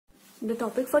The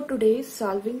topic for today is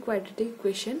solving quadratic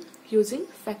equation using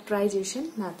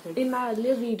factorization method. In my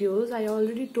earlier videos, I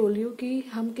already told you कि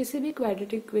हम किसी भी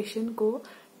quadratic equation को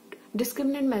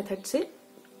discriminant method से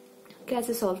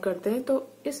कैसे solve करते हैं. तो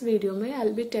इस वीडियो में I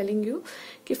will be telling you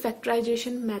कि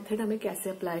फैक्टराइजेशन मेथड हमें कैसे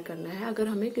अप्लाई करना है अगर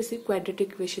हमें किसी क्वाड्रेटिक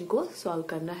इक्वेशन को सॉल्व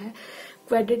करना है.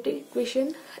 Quadratic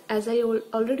equation as I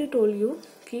already told you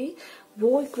कि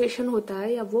वो इक्वेशन होता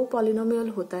है या वो पॉलिनोमियल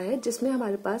होता है जिसमें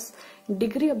हमारे पास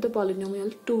डिग्री ऑफ द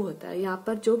पॉलिनोमियल 2 होता है. यहाँ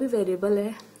पर जो भी वेरिएबल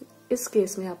है, इस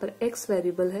केस में यहाँ पर x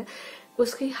वेरिएबल है,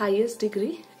 उसकी हाईएस्ट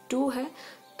डिग्री 2 है,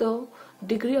 तो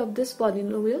degree of this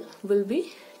polynomial will be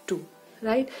 2.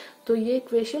 Right तो ये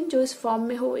इक्वेशन जो इस फॉर्म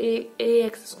में हो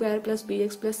ax² plus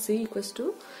bx plus c equals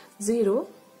to 0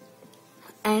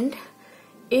 and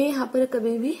a यहाँ पर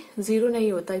कभी भी 0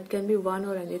 नहीं होता, इट कैन बी 1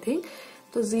 और एनीथिंग,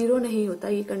 तो 0 नहीं होता,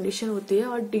 ये कंडीशन होती है.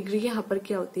 और डिग्री यहाँ पर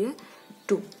क्या होती है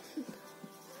 2.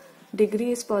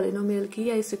 डिग्री इस पॉलिनोमियल की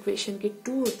या इस इक्वेशन की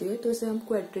 2 होती है, तो इसे हम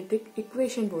क्वाड्रेटिक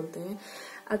इक्वेशन बोलते हैं.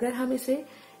 अगर हम इसे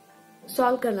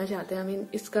सॉल्व करना चाहते हैं,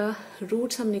 इसका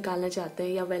रूट्स हम निकालना चाहते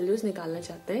हैं या वैल्यूज निकालना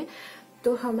चाहते हैं,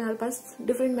 तो हमारे पास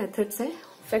डिफरेंट मेथड्स हैं.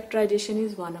 Factorisation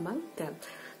is one among them.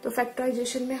 तो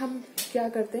फैक्टराइजेशन में हम क्या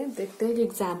करते हैं देखते हैं.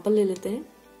 एग्जाम्पल ले लेते हैं.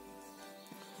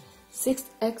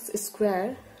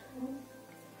 6x²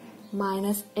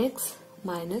 minus x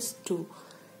minus 2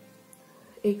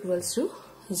 equals to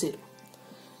 0.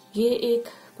 ये एक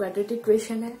क्वाड्रेटिक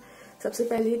इक्वेशन है. सबसे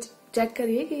पहले चेक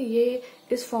करिए कि ये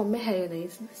इस फॉर्म में है या नहीं.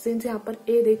 सिंस यहाँ पर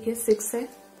a देखिए 6 है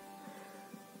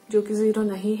जो कि 0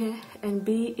 नहीं है and b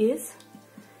is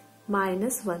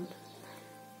 -1.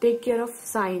 Take care of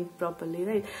sine properly.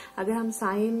 Right अगर हम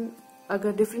साइन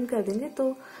अगर डिफरेंट कर देंगे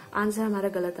तो आंसर हमारा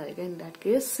गलत आएगा. In that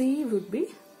case c would be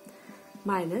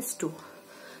 -2.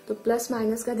 तो प्लस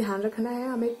माइनस का ध्यान रखना है,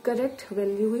 हमें करेक्ट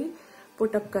वैल्यू ही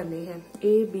पुट अप करनी है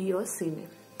a b और c में.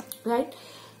 राइट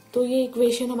तो ये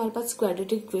इक्वेशन हमारे पास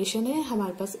क्वाड्रेटिक इक्वेशन है.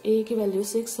 हमारे पास a की वैल्यू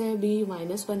 6 है, b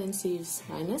 -1 एंड c इज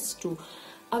 -2.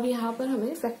 अब यहाँ पर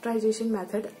हमें फैक्टराइजेशन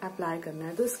मेथड अप्लाई करना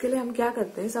है. तो इसके लिए हम क्या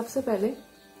करते हैं, सबसे पहले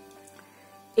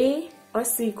a और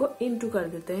c को इनटू कर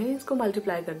देते हैं, इसको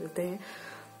मल्टीप्लाई कर देते हैं.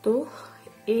 तो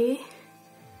a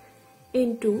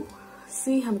इंटू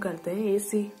c हम करते हैं,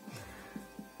 ac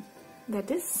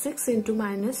that is 6 into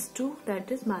 -2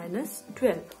 that is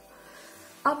 -12.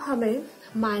 अब हमें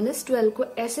 -12 को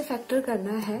ऐसे फैक्टर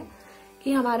करना है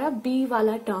कि हमारा b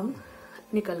वाला टर्म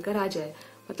निकल कर आ जाए,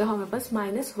 मतलब हमारे पास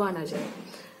 -1 आ जाए.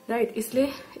 राइट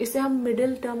इसलिए इसे हम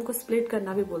मिडिल टर्म को स्प्लिट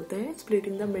करना भी बोलते हैं,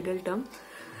 स्प्लिटिंग द मिडिल टर्म.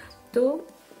 तो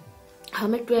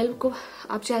हमें 12 को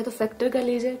आप चाहे तो फैक्टर कर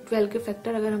लीजिए. 12 के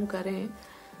फैक्टर अगर हम करें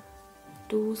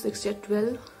 2 6 या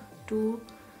 12, 2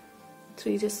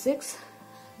 3 6,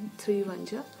 3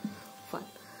 1 1.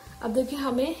 अब देखिए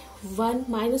हमें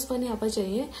 -1 यहाँ पर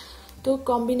चाहिए, तो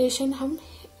कॉम्बिनेशन हम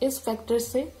इस फैक्टर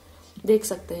से देख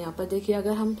सकते हैं. यहाँ पर देखिए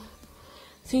अगर हम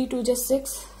 3 2 6,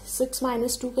 6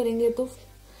 -2 करेंगे तो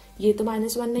ये तो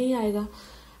 -1 नहीं आएगा.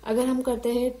 अगर हम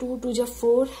करते हैं 2 2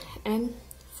 4 एंड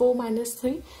 4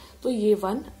 -3 तो ये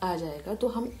 1 आ जाएगा. तो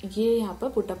हम ये यहाँ पर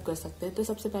पुट अप कर सकते हैं. तो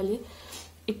सबसे पहले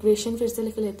इक्वेशन फिर से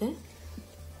लिख लेते हैं.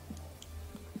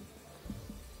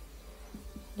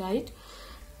 राइट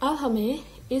अब हमें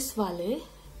इस वाले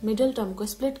मिडिल टर्म को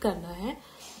स्प्लिट करना है,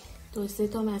 तो इसे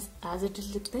तो हम एज इट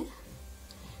इज लिखते हैं.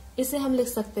 इसे हम लिख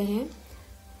सकते हैं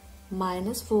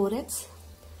 -4x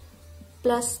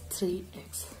plus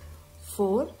 3x.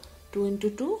 4 2 into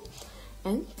 2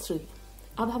 and 3.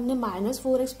 अब हमने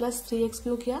 -4x प्लस 3x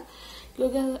क्यों किया,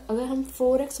 क्योंकि अगर हम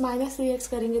 4x माइनस 3x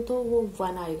करेंगे तो वो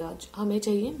 1 आएगा, हमें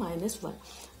चाहिए -1.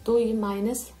 तो ये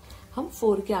माइनस हम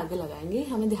 4 के आगे लगाएंगे,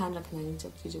 हमें ध्यान रखना है इन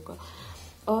सब चीजों का.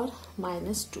 और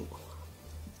 -2.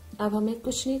 अब हमें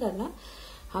कुछ नहीं करना,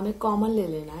 हमें कॉमन ले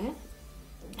लेना है.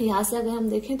 यहां से अगर हम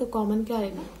देखें तो कॉमन क्या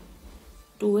आएगा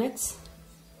 2x,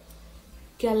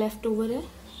 क्या लेफ्ट ओवर है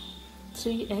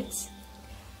 3x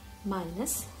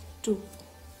 -2.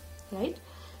 राइट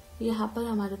यहाँ पर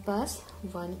हमारे पास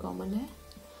 1 कॉमन है,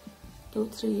 तो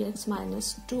 3x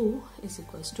 -2 इज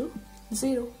इक्वल्स टू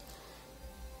 0.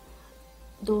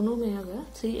 दोनों में अगर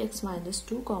 3x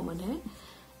 -2 कॉमन है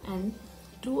and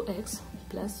 2x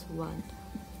plus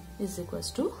 1 is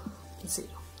equals to 0.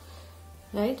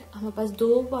 Right हमारे पास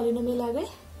दो पॉलिनोमियल आ गए,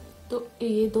 तो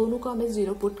ये दोनों को हमें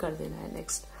 0 पुट कर देना है.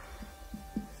 Next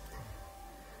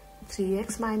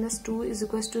 3x -2 is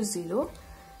equals to 0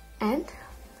 and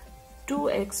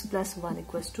 2x plus 1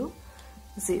 equals to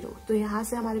 0. तो यहां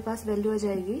से हमारे पास वैल्यू आ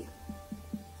जाएगी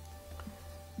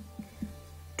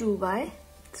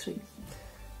 2/3.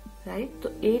 राइट तो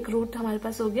एक रूट हमारे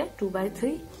पास हो गया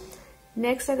 2/3.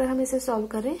 नेक्स्ट अगर हम इसे सॉल्व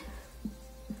करें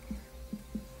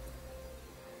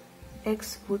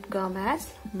x would come as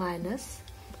 -½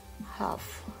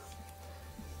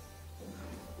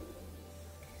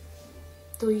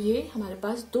 तो ये हमारे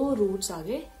पास 2 रूट्स आ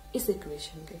गए इस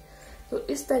इक्वेशन के। तो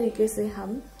इस तरीके से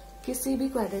हम किसी भी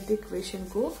क्वाड्रेटिक इक्वेशन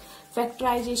को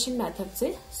फैक्टराइजेशन मेथड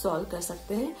से सॉल्व कर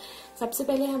सकते हैं। सबसे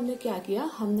पहले हमने क्या किया,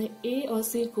 हमने a और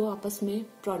c को आपस में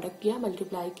प्रोडक्ट किया,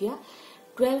 मल्टीप्लाई किया।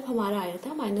 12 हमारा आया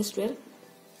था -12,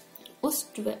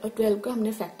 उस 12 को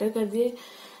हमने फैक्टर कर दिए।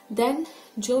 देन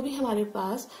जो भी हमारे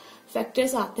पास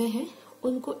फैक्टर्स आते हैं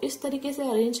उनको इस तरीके से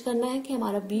अरेंज करना है कि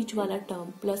हमारा बीच वाला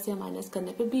टर्म प्लस या माइनस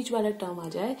करने पे बीच वाला टर्म आ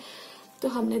जाए। तो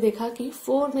हमने देखा कि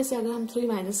 4 में से अगर हम 3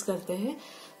 माइनस करते हैं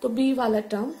तो b वाला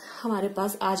टर्म हमारे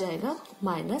पास आ जाएगा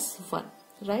 -1,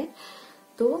 राइट।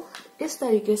 तो इस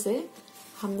तरीके से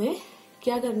हमने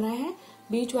क्या करना है,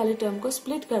 बीच वाले टर्म को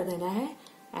स्प्लिट कर देना है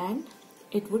and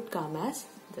it would come as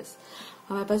this.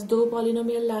 हमारे पास 2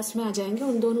 पॉलिनोमियल लास्ट में आ जाएंगे,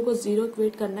 उन दोनों को 0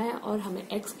 इक्वेट करना है और हमें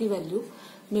x की वैल्यू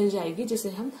मिल जाएगी जिसे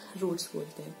हम रूट्स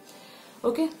बोलते हैं।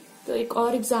 ओके, तो एक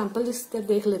और एग्जांपल जिस तरह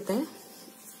देख लेते हैं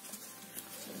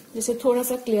जिसे थोड़ा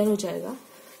सा क्लियर हो जाएगा।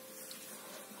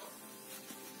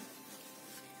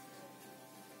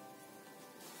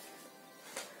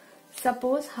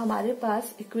 सपोज हमारे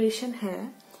पास इक्वेशन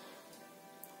है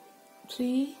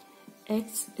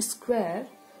 3x²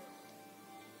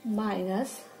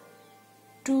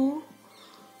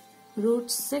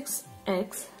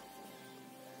 -2√6x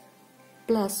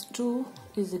 + 2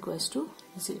 =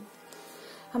 0।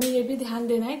 हमें ये भी ध्यान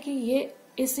देना है कि ये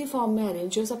इसी फॉर्म में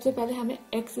अरेंज हो। सबसे पहले हमें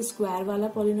x² वाला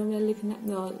पॉलिनोमियल लिखना,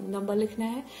 नंबर लिखना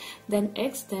है, देन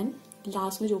x, देन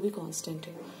लास्ट में जो भी कांस्टेंट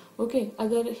है। ओके,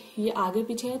 अगर ये आगे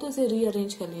पीछे है तो इसे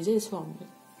रीअरेंज कर लीजिए इस फॉर्म में।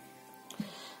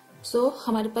 सो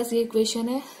हमारे पास ये इक्वेशन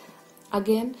है।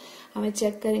 अगेन हमें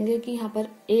चेक करेंगे कि यहाँ पर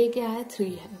a क्या है,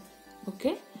 3 है।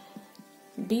 Okay,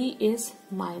 b is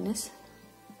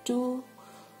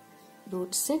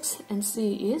 -2√6 and c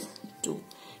is 2।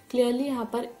 Clearly यहाँ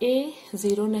पर a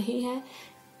 0 नहीं है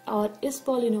और इस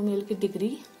पॉलिनोमियल की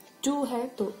डिग्री 2 है,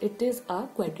 तो it is a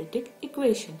quadratic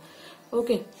equation.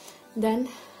 Okay, then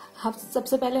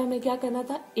सबसे पहले हमें क्या करना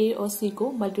था, a और c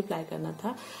को मल्टीप्लाई करना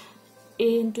था। a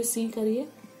इंटू c करिए,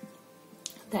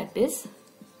 दैट इज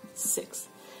 6।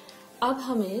 अब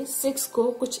हमें 6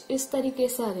 को कुछ इस तरीके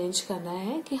से अरेंज करना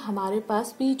है कि हमारे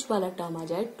पास बीच वाला टर्म आ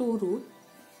जाए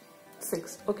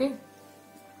 2√6। ओके,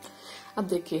 अब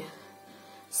देखिए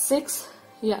 6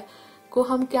 या को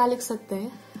हम क्या लिख सकते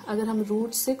हैं, अगर हम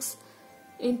 √6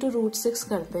 इंटू √6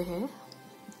 करते हैं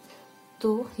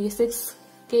तो ये 6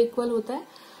 के इक्वल होता है।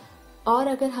 और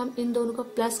अगर हम इन दोनों को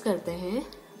प्लस करते हैं,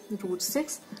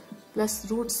 √6 प्लस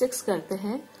 √6 करते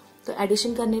हैं, तो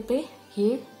एडिशन करने पे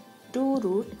ये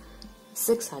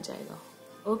 2√6 आ जाएगा।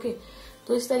 ओके,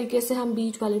 तो इस तरीके से हम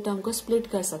बीच वाले टर्म को स्प्लिट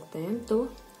कर सकते हैं। तो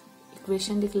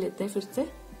इक्वेशन लिख लेते हैं फिर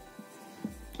से।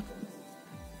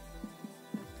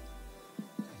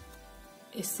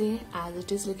 इसे एज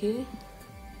इट इज लिखिए।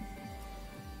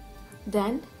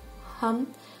 देन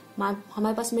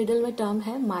हमारे पास मिडिल में टर्म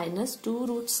है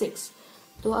 -2√6।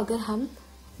 तो अगर हम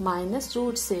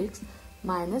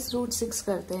 -√6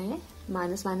 करते हैं,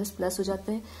 माइनस माइनस प्लस हो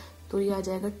जाते हैं, तो ये आ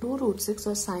जाएगा 2√6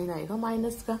 और साइन आएगा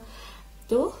माइनस का।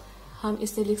 तो हम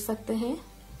इसे लिख सकते हैं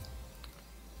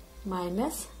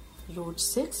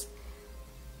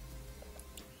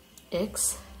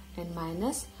 -√6x एंड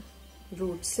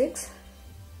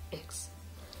 -√6x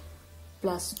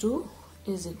 + 2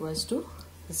 =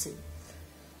 0।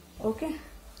 ओके,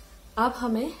 अब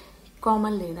हमें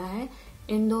कॉमन लेना है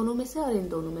इन दोनों में से और इन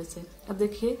दोनों में से। अब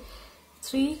देखिए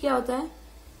 3 क्या होता है,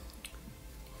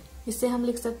 इससे हम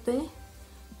लिख सकते हैं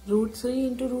 √3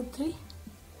 × √3,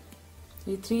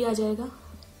 ये 3 आ जाएगा।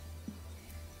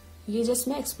 ये जस्ट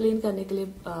मैं एक्सप्लेन करने के लिए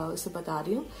इसे बता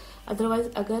रही हूँ।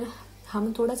 अदरवाइज अगर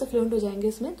हम थोड़ा सा फ्लुएंट हो जाएंगे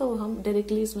इसमें तो हम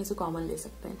डायरेक्टली इसमें से कॉमन ले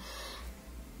सकते हैं।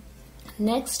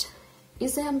 नेक्स्ट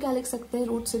इसे हम क्या लिख सकते हैं,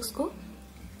 √6 को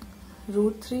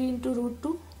 √3 ×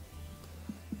 √2,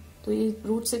 तो ये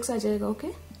 √6 आ जाएगा। ओके,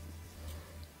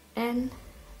 एंड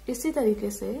इसी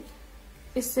तरीके से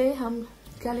इससे हम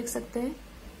क्या लिख सकते हैं,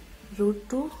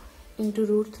 √2 ×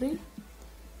 √3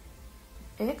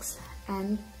 x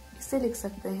एंड इसे लिख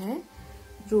सकते हैं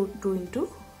 √2 ×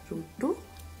 √2,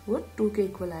 वो 2 के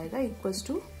इक्वल आएगा,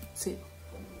 = 0।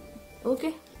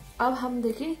 ओके, अब हम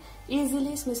देखिए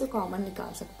इजीली इसमें से कॉमन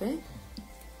निकाल सकते हैं।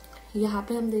 यहाँ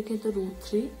पे हम देखें तो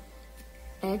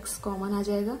 √3x कॉमन आ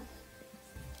जाएगा,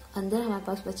 अंदर हमारे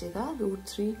पास बचेगा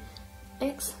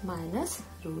 √3x -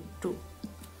 √2।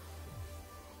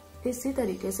 इसी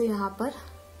तरीके से यहाँ पर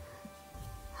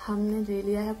हमने ले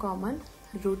लिया है कॉमन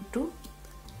 √2,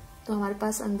 तो हमारे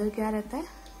पास अंदर क्या रहता है,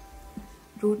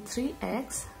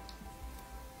 √3x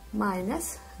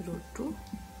minus root 2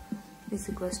 is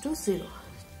equal to 0।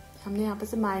 हमने यहाँ पे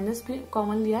से माइनस भी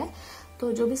कॉमन लिया है,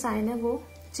 तो जो भी साइन है वो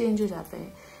चेंज हो जाते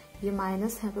हैं। ये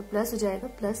माइनस यहाँ पे प्लस हो जाएगा,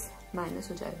 प्लस माइनस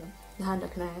हो जाएगा, ध्यान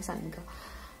रखना है साइन का।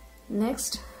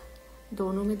 नेक्स्ट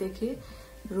दोनों में देखिए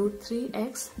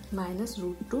 √3x minus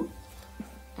 √2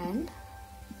 and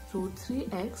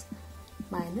 √3x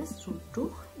minus √2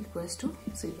 equals to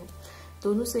 0।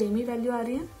 दोनों सेम ही वैल्यू आ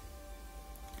रही है,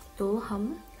 तो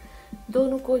हम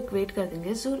दोनों को इक्वेट कर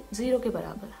देंगे 0 के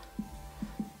बराबर,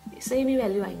 सेम ही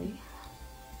वैल्यू आएंगी।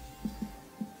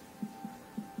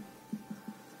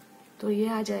 तो ये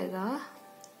आ जाएगा,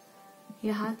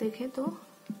 यहां देखें तो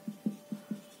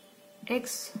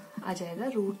x आ जाएगा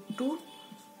 √2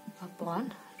 अपॉन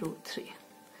 √3,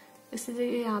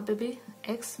 इसलिए यहाँ पे भी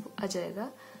x आ जाएगा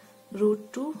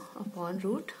 √2 अपॉन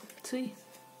 √3,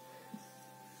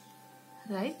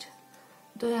 राइट।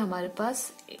 तो ये हमारे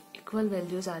पास इक्वल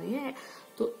वैल्यूज आ रही हैं,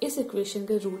 तो इस इक्वेशन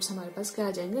के रूट्स हमारे पास क्या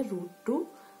आ जाएंगे, √2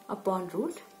 अपॉन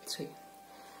 √3।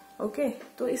 ओके,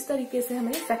 तो इस तरीके से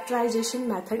हमें फैक्टराइजेशन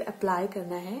मेथड अप्लाई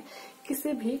करना है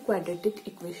किसी भी क्वाड्रेटिक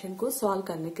इक्वेशन को सॉल्व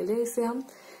करने के लिए। इसे हम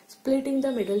स्प्लिटिंग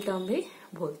द मिडिल टर्म भी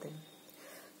बोलते हैं।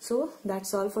 So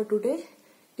that's all for today.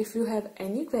 If you have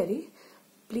any query,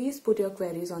 please put your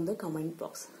queries on the comment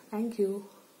box. Thank you.